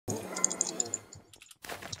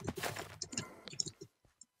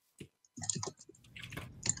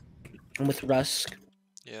I'm with Rusk.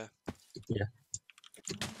 Yeah. Yeah.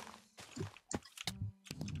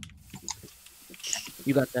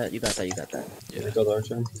 You got that. You got that. You got that. Yeah. Go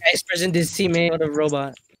Archer. Guys, present this teammate with a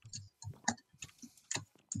robot.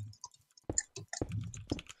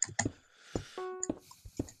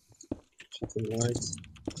 Shooting lights.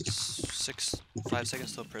 5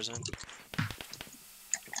 seconds till prison.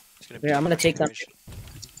 It's gonna be Yeah, I'm gonna take that.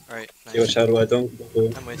 Alright, nice. Yo, Shadow, I don't.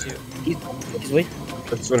 I'm with you. He's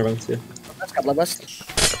with. Let's run around here. Let's got bloodlust.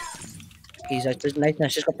 He's nice.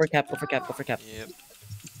 Nice. Just go for cap. Go for cap. Go for cap. Yep.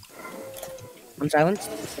 I'm silent.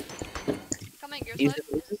 Coming your He's-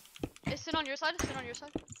 side. Is Sin on your side? Is Sin on your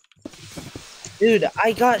side? Dude,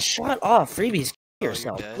 I got shot off. Freebies, kill you're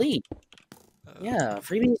yourself, dead? please. Yeah,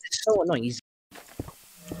 freebies is so annoying. He's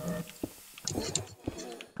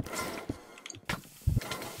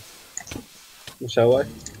Shall I?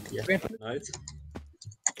 Yeah. Grandpa. Nice.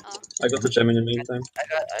 Oh. I got the gem in the meantime.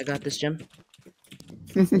 I got this gem.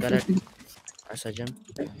 Got it. Our side gem.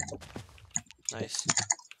 Nice.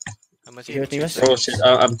 I'm with You you. hear me, Two Russ? Oh seconds. shit,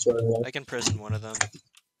 I'm trying. I can prison one of them.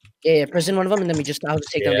 Yeah, prison one of them, and then I'll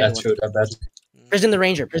just take down the Yeah, other one. true, that bad. Prison the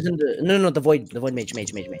ranger. Prison the no, the void mage.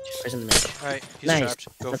 Prison the mage. Alright, he's Nice. trapped.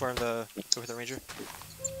 Go for the ranger.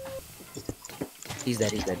 He's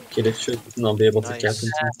dead. Okay, they should not be able to Nice. get him.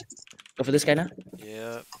 Go for this guy now.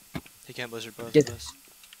 Yep. He can't blizzard both Get- of us.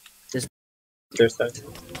 Their side.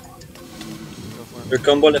 Go for him. Your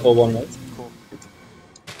combo level 1, right? Cool.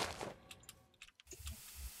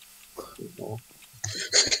 Oh.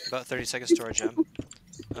 About 30 seconds to our gem.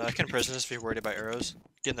 I can prison this if you're worried about arrows.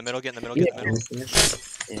 Get in the middle, get in the middle, get in the middle.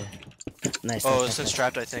 Yeah. Nice. Oh, nice, Sin's nice.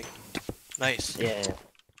 trapped, I think. Nice. Yeah.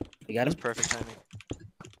 You got him. That's perfect timing.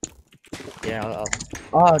 Yeah.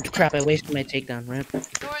 Oh crap! I wasted my takedown. Rip. Don't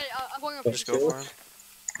worry, I'm going over. Just go for him.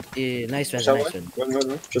 Yeah. Nice, Vezza. Shall Nice I? one.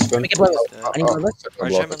 Run. Just run. Make it blood. Dead. I need bloodlust. Our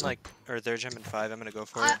gem in or their gem in 5. I'm gonna go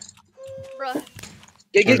for it. Bruh.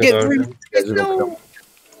 Get through. No.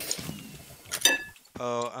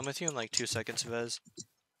 Oh, I'm with you in like 2 seconds, Vez.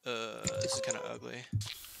 This is kind of ugly.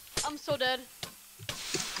 I'm so dead.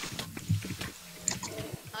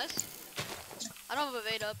 Nice. I don't have a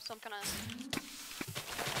evade up, so I'm kind of.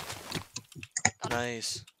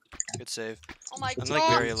 Nice. Good save. Oh my I'm god. like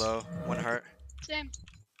very low. 1 heart. Same.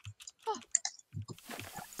 Oh.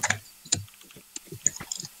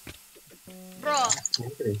 Bruh.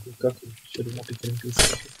 Okay, you got him. Should not be getting this.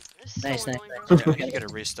 This is Nice, so nice, annoying, nice. bro. Okay, I need to get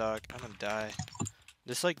a restock. I'm gonna die.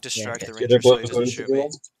 Just like distract the Yeah, ranger they're so he both doesn't going to shoot go me. on.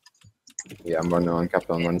 Yeah, I'm running on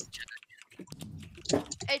Captain Run.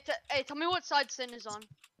 Hey, tell me what side Sin is on.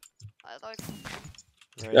 Like.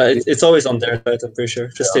 Right. Yeah, it's always on their side, I'm pretty sure.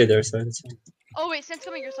 Just stay their side. It's fine. Oh wait, Sin's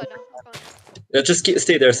coming your side now. I'm going. Yeah, just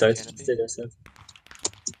stay their side. Canopy. Stay their side.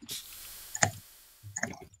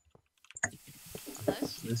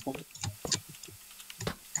 Nice. Nice one.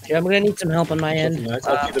 Yeah, I'm gonna need some help on my end. Nice.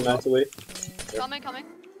 I'll keep the knight away. Coming.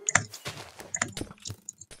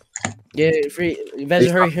 Yeah, free.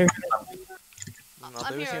 Vezza, hurry. I'll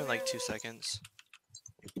I'm be with here, you in I'm like here. 2 seconds.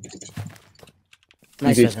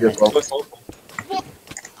 Nice, Easy Vezza. as Nice. well. What?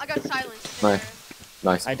 I got silenced. Nice.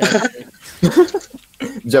 Nice. I died.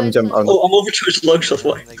 Gem. Oh, no. Oh, I'm overcharged lung shot.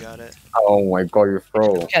 Why? And they got it. Oh my god, you're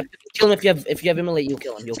pro. Yeah, kill him if you have immolate. You'll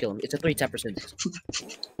kill him. It's a 3-10%.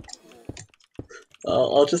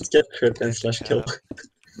 I'll just get crit and slash kill.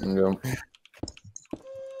 Yeah.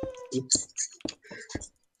 Oops.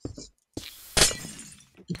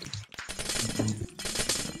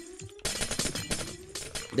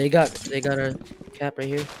 They got a cap right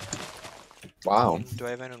here. Wow. Do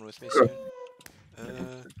I have anyone with me soon?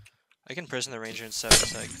 I can prison the ranger in 7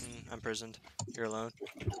 seconds. I'm prisoned. You're alone.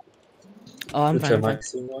 Oh, I'm Which fine. am I I'm fine.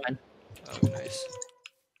 seeing now? Oh, nice.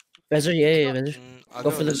 Vezza, yeah, Vezza. I'll Go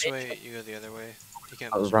go for the this mid. way, you go the other way. You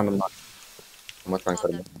can't I was blizzard random. both. I'm not trying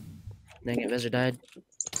to. Dang it, Vezza died.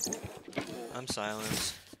 I'm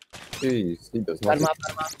silenced. Jeez, he does Got not.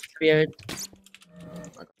 him off. Weird.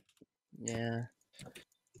 Yeah.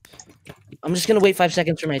 I'm just gonna wait 5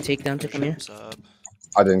 seconds for my takedown to come here. What's up?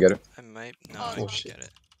 I didn't get it. I might. No, Oh, I didn't shit. get it.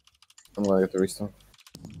 I'm gonna get the restart.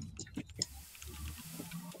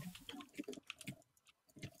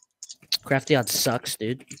 Crafty odds sucks,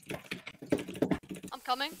 dude. I'm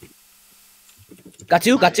coming. Got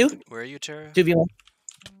two. Where are you, Tara? 2v1.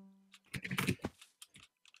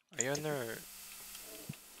 Are you in there? Or...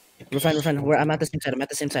 We're fine. I'm at the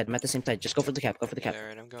same side. Just go for the cap. Yeah,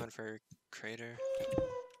 alright, I'm going for crater.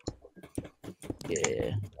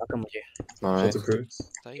 Yeah. I'll come with you. Nice. That's a crit.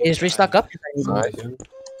 Thought you Hey, is died. restock up? Nice.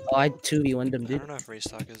 Oh, I 2v1'd him, I dude. don't know if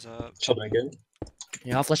restock is up. Shot again.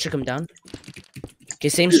 Yeah, I'll flush to come down. Okay,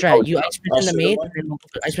 same strat. You ice spin the shoot maid, him. and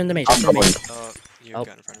then I spin the mage. I'm coming. Oh, You Oh.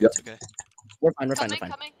 got in front of Yep. it. It's okay. We're fine, we're fine, Coming, we're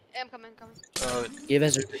fine. coming. I'm coming, coming. Oh, Give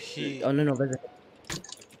Ezra. he. Oh, no, Ezra.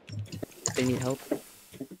 They need help.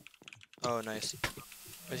 Oh, nice.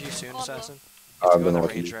 Is you soon, Oh, no. assassin? I Go don't on know the what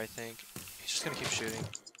to do. ranger, I think. He's just gonna keep shooting.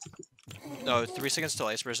 No, 3 seconds till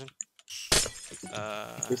ice prison.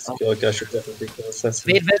 This kill guy should definitely kill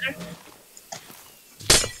assassin. Fade Ezra.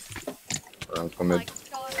 Around Oh for my mid.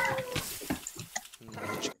 god.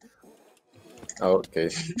 mage. Oh, okay.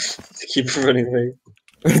 Keep running away.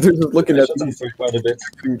 They're just looking I at shot them these for quite a bit.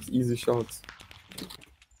 easy shots.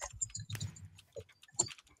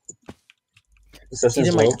 Assassin's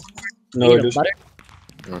Either my- low. No Eat 'em, illusion. butter.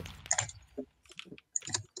 No.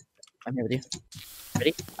 I'm here with you.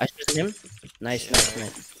 Ready? Ice prison him. Nice, Yeah, nice, right.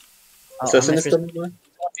 nice. Oh, Assassin I'm is ice prison. coming.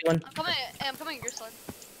 One. I'm coming your side.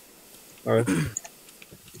 Alright.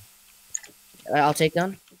 I'll take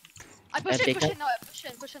down. I push take it that. now, I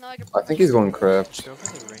push it now, I can I think he's going craft. Just go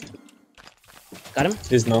for the ring. Got him.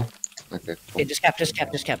 He's no. Okay. Okay, just cap. Rest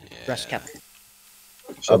cap.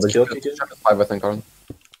 Shots but kill again. 5, I think, Arno.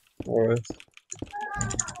 Alright.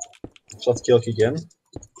 Shots kill again.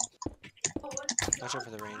 Watch out for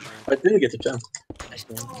the ranger. I didn't get the gem. Nice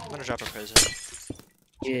man. I'm gonna drop a prison.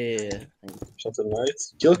 Yeah. Shots at night.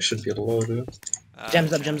 Kill should be low, dude.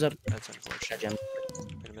 Gems up, Gem. gems up. That's Yeah, unfortunate. gem.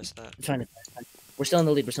 I'm gonna miss that. It's fine. It's fine. We're still in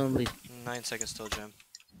the lead. 9 seconds till gem.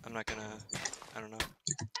 I'm not gonna. I don't know.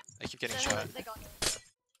 I keep getting They shot. got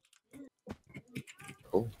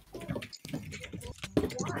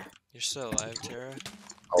You're still alive, Tara.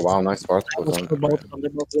 Oh wow, nice fart. We'll kill both of them. They're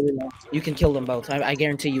both really low. You can kill them both. I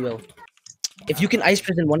guarantee you will. If you can ice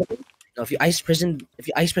prison one of them, no, if you ice prison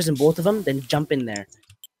both of them, then jump in there.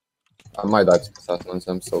 I might die to assassin since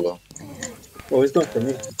I'm so low. Oh, it's not for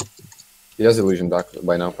me. He has illusion back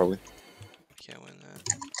by now, probably. Can't win that.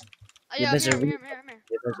 Yeah, I'm there's here, a I'm here, I'm here,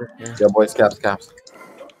 I'm here. Yeah. Yeah, boys, caps.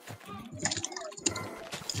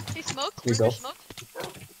 He smoked, He's River off. smoked.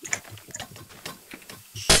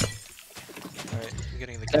 Alright, I'm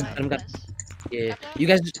getting the Got gem. him, got Nice. Yeah. You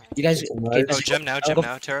guys. Nice. Okay, Oh, gem now,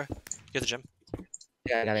 Tara. Get the gem.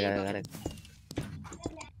 Yeah, got it.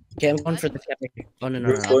 Okay, I'm going for the cap. Oh no.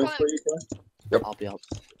 Who's going for you guys? I'll be out.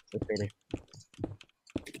 Later.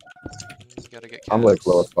 You gotta get I'm like cats.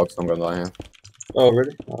 low as fuck, so I'm gonna die here. Oh,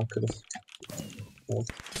 really? Oh, I could've.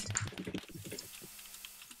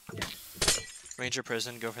 Ranger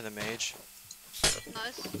prison, go for the mage.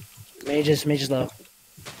 Nice. Mage is low.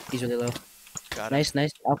 He's really low. Got it.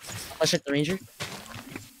 Nice. I'll flush it the ranger.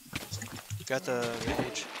 Got the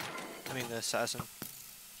mage. I mean the assassin.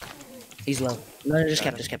 He's low. No, just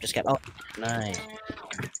Got cap. Oh, nice.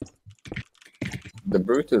 The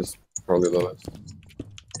brute is probably lowest.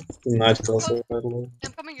 Night also quite low.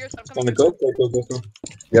 I'm coming yours, I'm Wanna coming go? Go.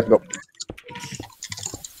 Yep, go.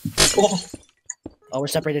 Oh! Oh, we're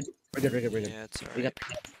separated. We're good. Yeah, it's We alright. got.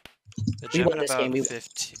 The we gem won in this about game, we-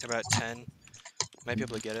 15, about 10. Might be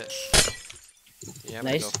able to get it. Yeah, I'm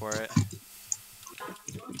Nice. gonna go for it.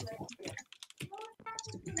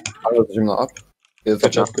 I was gym not up. He's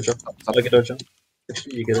Good job. I get our jump.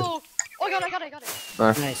 Actually, you get it. Oh, I got it.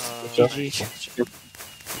 Nice. Nice. Uh, GG. nice.